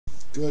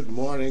Good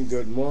morning,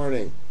 good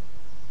morning.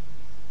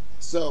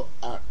 So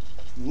I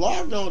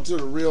logged on to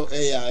the Real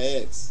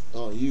AIX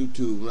on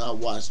YouTube and I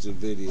watched the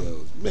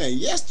videos. Man,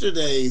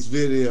 yesterday's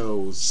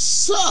videos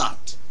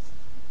sucked.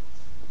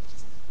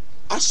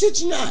 I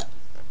shit you not.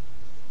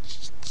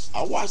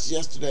 I watched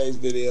yesterday's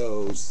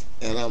videos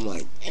and I'm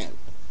like, damn,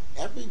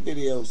 every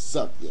video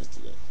sucked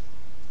yesterday.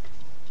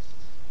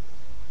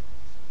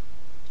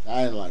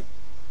 I didn't like it.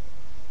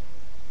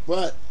 But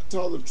I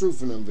told the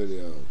truth in them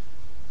videos.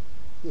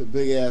 A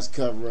big ass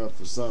cover up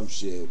for some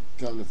shit.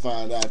 Come to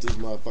find out these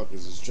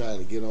motherfuckers is trying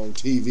to get on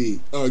TV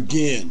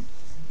again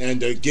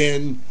and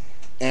again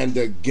and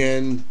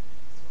again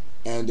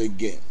and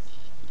again.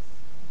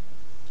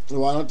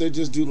 Why don't they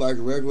just do like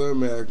regular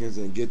Americans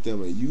and get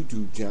them a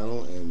YouTube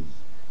channel and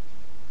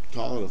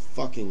call it a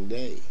fucking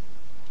day?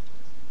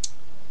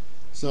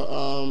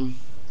 So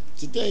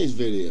today's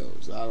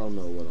videos, I don't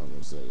know what I'm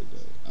gonna say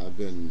today. I've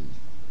been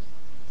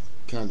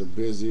kind of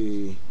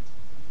busy.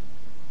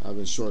 I've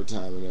been short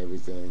timing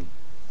everything.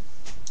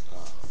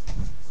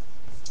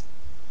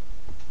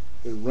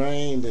 It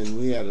rained and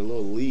we had a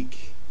little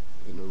leak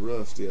in the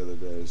roof the other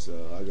day, so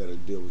I got to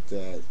deal with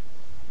that.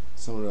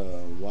 Some of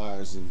the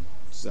wires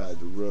inside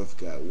the roof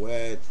got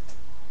wet.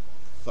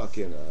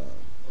 Fucking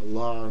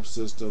alarm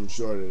system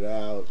shorted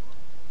out.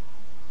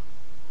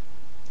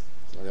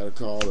 So I got to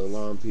call the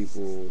alarm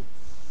people,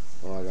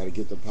 or I got to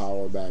get the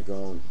power back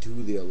on to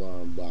the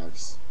alarm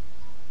box.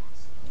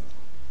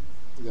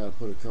 I got to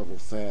put a couple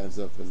fans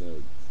up in the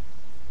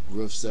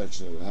roof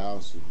section of the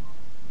house,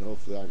 and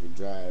hopefully I can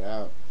dry it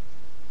out.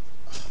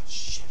 Oh,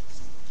 shit.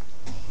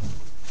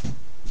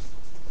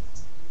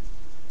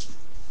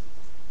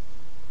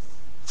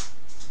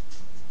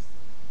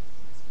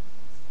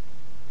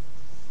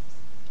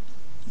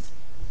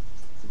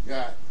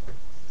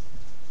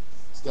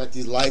 It's got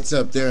these lights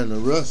up there in the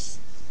roof,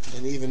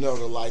 and even though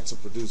the lights will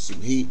produce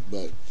some heat,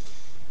 but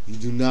you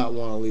do not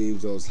want to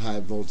leave those high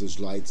voltage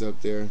lights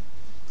up there.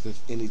 If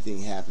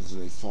anything happens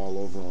and they fall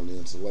over on the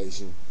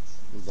insulation,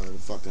 it'll burn the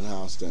fucking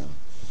house down.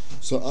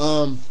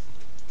 So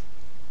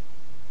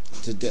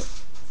today,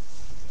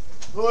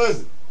 who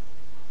is it?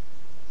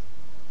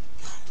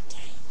 God damn.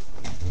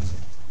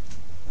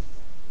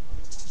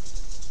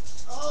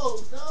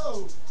 Oh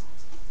no!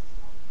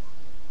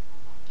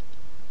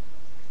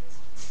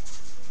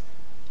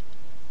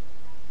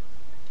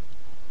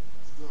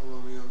 What's going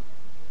on, Romeo?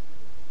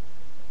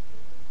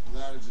 The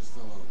ladder just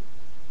fell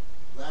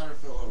over. Ladder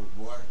fell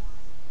over, boy.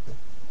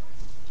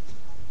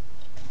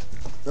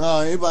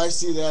 Anybody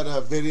see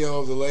that video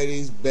of the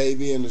lady's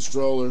baby in the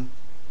stroller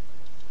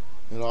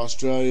in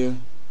Australia?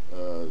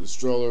 The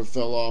stroller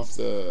fell off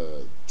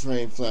the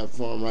train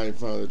platform right in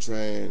front of the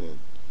train, and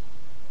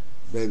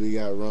baby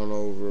got run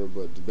over,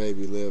 but the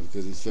baby lived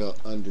because he fell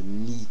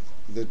underneath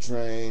the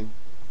train.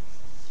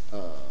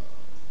 Uh,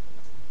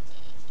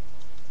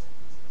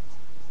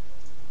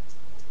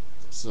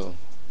 so,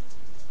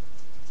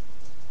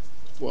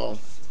 well,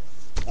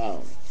 I don't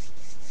know.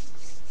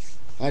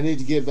 I need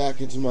to get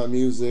back into my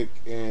music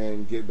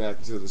and get back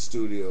into the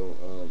studio.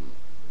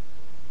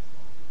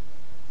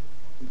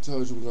 I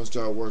told you we're gonna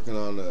start working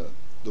on the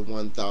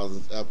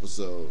 1,000th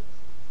episode.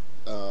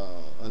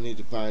 I need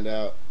to find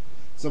out.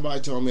 Somebody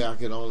told me I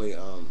could only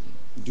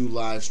do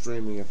live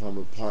streaming if I'm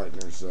a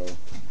partner, so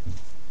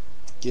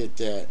get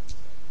that.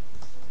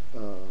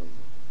 Um,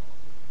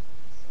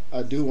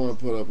 I do want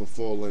to put up a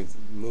full-length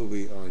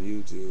movie on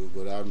YouTube,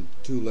 but I'm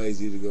too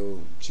lazy to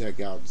go check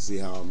out to see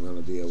how I'm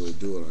gonna be able to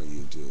do it on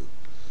YouTube.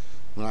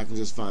 When I can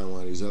just find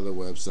one of these other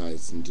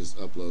websites and just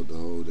upload the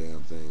whole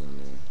damn thing on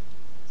there.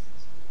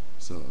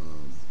 So,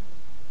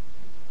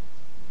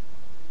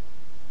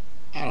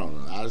 I don't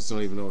know. I just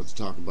don't even know what to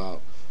talk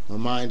about. My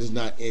mind is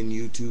not in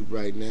YouTube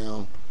right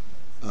now.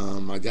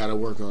 I gotta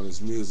work on this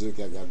music.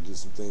 I gotta do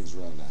some things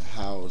around the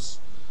house.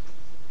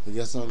 I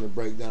guess I'm gonna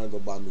break down and go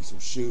buy me some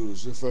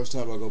shoes. The first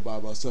time I go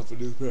buy myself a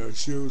new pair of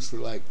shoes for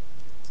like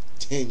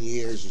 10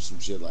 years or some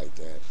shit like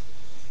that.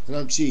 And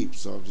I'm cheap,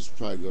 so I'll just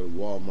probably go to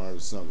Walmart or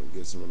something and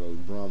get some of those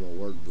Brahma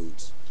work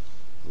boots,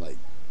 like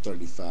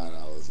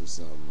 $35 or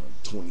something, or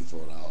 $24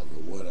 or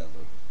whatever.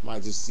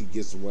 Might just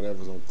get some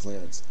whatever's on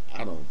clearance.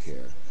 I don't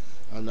care.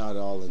 I'm not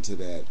all into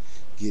that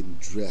getting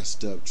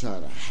dressed up,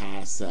 trying to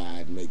high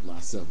side, make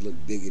myself look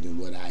bigger than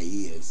what I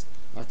is.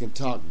 I can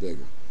talk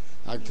bigger.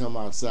 I can come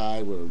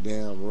outside with a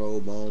damn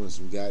robe on and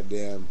some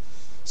goddamn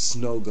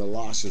snow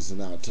galoshes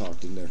and I'll talk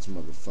to the next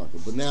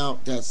motherfucker. But now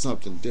that's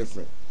something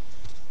different.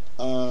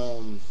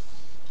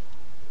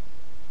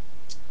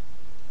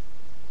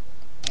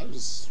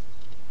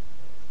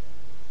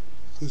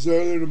 It's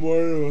early in the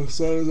morning, my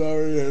son is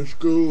already at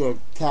school,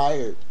 I'm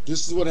tired.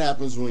 This is what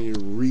happens when you're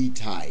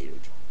retired.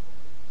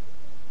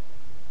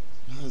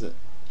 How's it?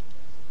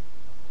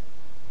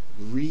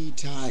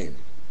 Retired.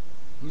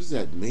 What does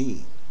that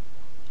mean?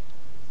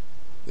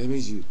 That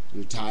means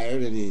you're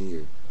tired and then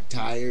you're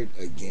tired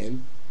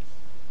again?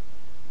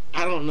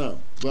 I don't know.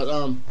 But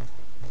I'm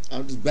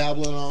just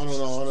babbling on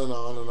and on and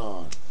on and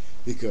on.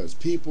 Because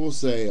people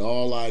say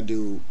all I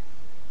do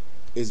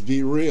is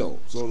be real.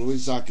 So the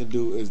least I can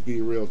do is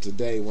be real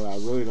today when I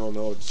really don't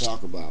know what to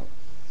talk about.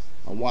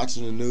 I'm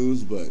watching the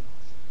news, but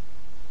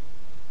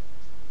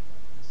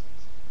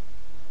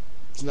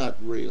it's not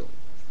real.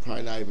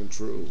 Probably not even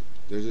true.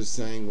 They're just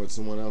saying what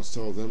someone else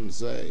told them to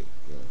say.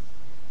 You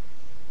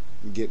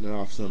know, getting it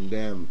off some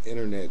damn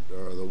internet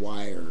or the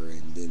wire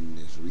and then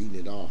just reading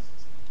it off.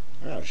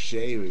 I gotta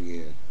shave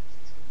again.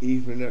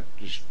 Even up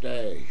the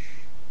stash.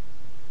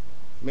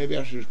 Maybe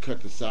I should just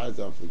cut the sides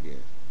off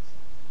again.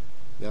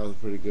 That was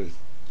pretty good.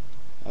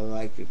 I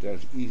liked it. That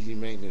was easy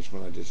maintenance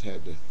when I just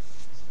had the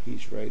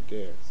piece right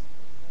there.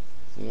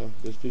 You know,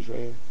 this piece right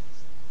here.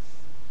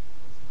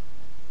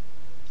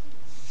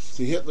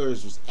 See,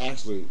 Hitler's was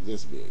actually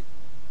this big.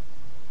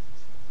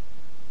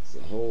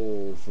 The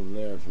hole from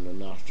there, from the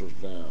nostrils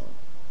down.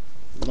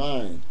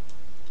 Mine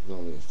is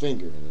only a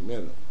finger in the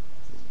middle.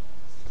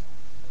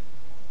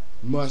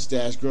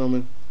 Mustache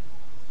grooming.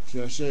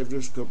 See, I shaved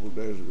this a couple of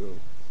days ago.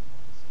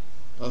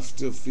 I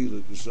still feel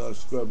it. It's all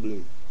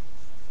scrubbly.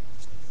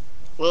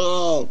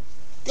 Oh,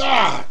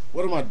 God!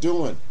 What am I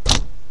doing?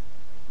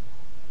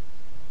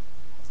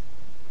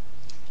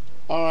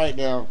 All right,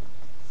 now.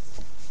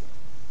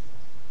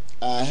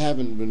 I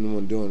haven't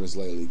been doing this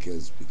lately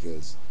because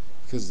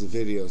of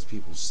the videos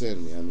people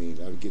send me. I mean,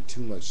 I get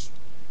too much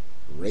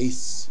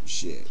race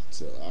shit,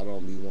 so I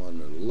don't be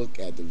wanting to look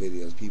at the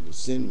videos people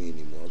send me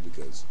anymore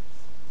because,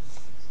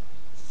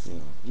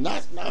 you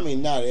know,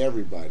 not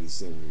everybody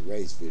send me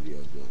race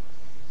videos, but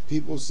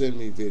people send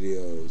me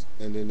videos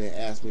and then they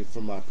ask me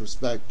for my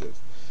perspective.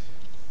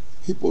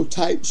 People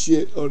type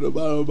shit on the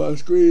bottom of my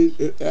screen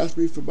and ask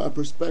me for my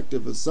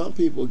perspective, and some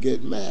people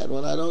get mad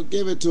when I don't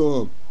give it to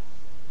them.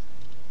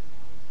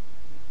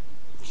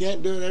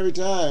 Can't do it every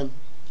time.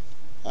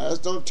 I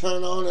just don't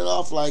turn on and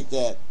off like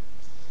that,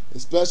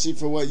 especially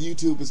for what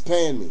YouTube is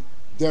paying me.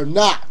 They're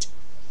not.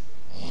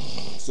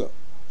 So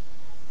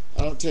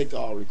I don't take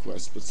all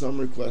requests, but some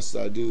requests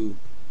I do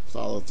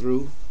follow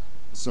through.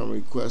 Some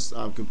requests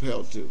I'm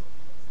compelled to.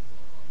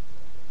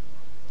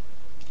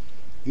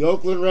 The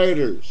Oakland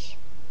Raiders.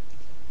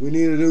 We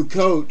need a new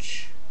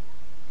coach.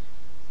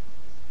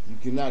 You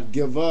cannot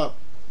give up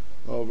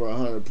over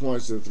 100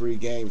 points in 3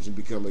 games and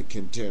become a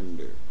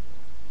contender.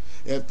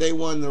 If they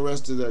won the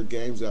rest of their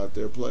games out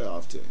there,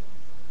 playoff team.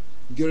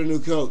 Get a new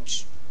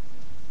coach.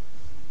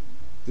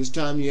 This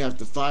time you have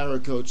to fire a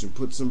coach and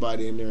put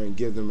somebody in there and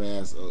give them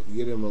a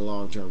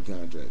long-term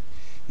contract.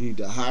 You need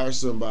to hire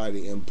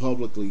somebody and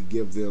publicly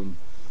give them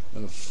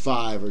a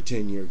 5 or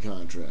 10-year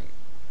contract.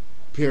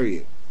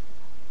 Period.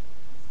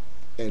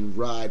 And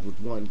ride with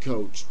one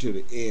coach to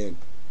the end.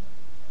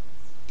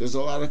 There's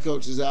a lot of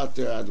coaches out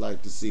there I'd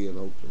like to see in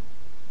Oakland.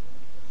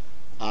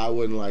 I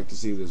wouldn't like to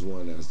see this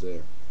one that's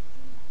there.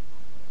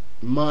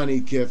 Monty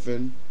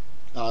Kiffin,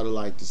 I would have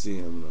liked to see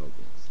him in Oakland.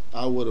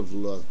 I would have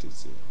loved to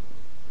see him.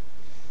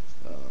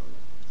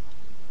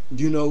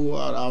 You know who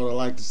I would have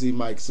liked to see?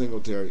 Mike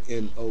Singletary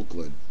in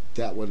Oakland.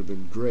 That would have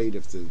been great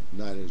if the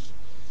Niners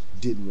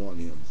didn't want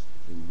him.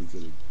 And we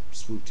could have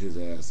swooped his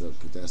ass up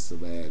because that's the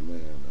bad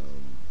man.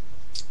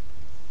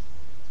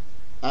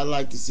 I'd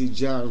like to see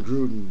John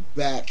Gruden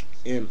back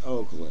in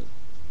Oakland.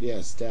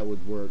 Yes, that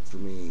would work for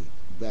me,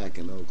 back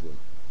in Oakland.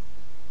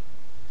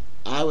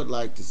 I would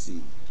like to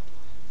see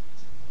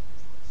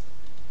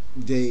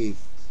Dave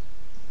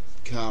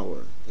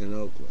Cowher in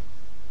Oakland.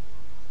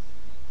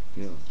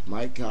 You know,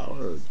 Mike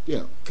Cowher,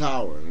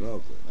 Cowher in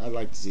Oakland. I'd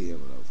like to see him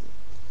in Oakland.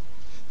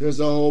 There's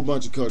a whole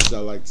bunch of coaches I'd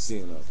like to see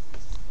in Oakland.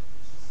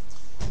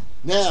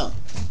 Now,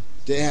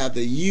 they have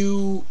the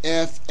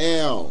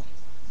UFL.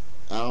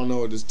 I don't know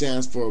what it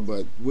stands for,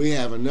 but we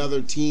have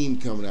another team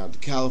coming out, the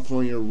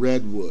California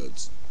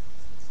Redwoods.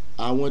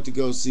 I went to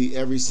go see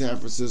every San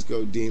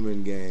Francisco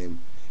Demon game,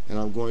 and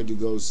I'm going to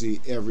go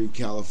see every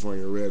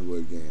California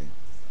Redwood game.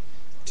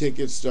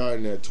 Tickets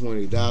starting at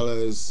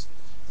 $20.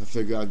 I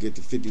figure I'll get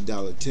the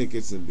 $50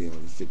 tickets and be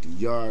on the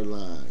 50-yard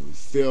line. You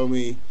feel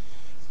me?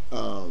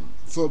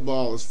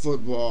 Football is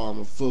football. I'm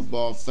a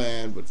football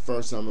fan, but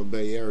first I'm a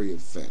Bay Area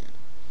fan.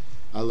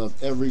 I love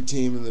every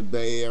team in the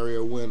Bay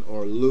Area, win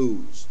or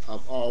lose.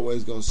 I'm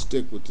always going to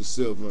stick with the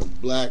silver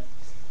and black.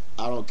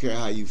 I don't care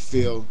how you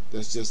feel.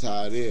 That's just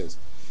how it is.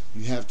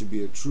 You have to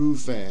be a true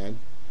fan,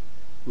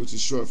 which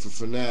is short for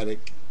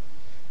fanatic.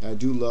 I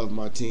do love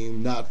my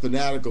team. Not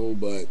fanatical,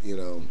 but, you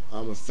know,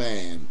 I'm a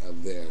fan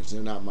of theirs.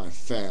 They're not my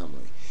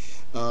family.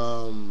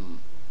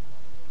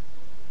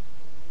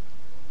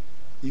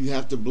 You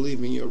have to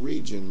believe in your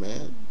region,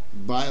 man.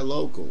 Buy a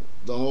local.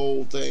 The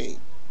whole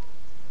thing.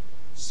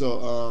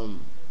 So,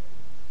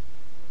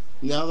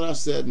 now that I've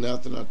said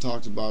nothing, I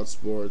talked about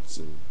sports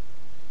and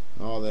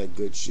all that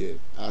good shit.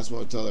 I just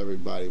want to tell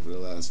everybody for the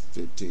last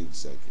 15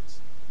 seconds.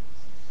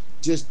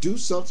 Just do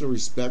something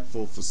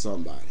respectful for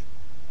somebody.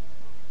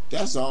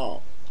 That's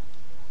all.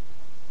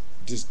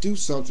 Just do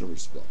something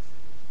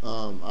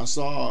respectful. I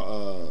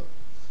saw a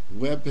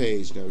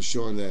webpage that was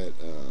showing that,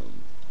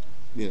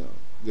 you know,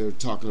 they were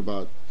talking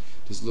about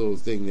this little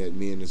thing that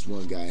me and this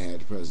one guy had,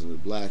 the president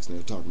of Blacks, and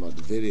they were talking about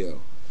the video.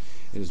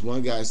 And this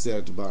one guy said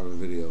at the bottom of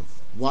the video,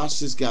 watch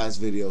this guy's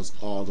videos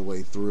all the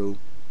way through.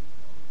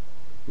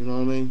 You know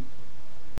what I mean?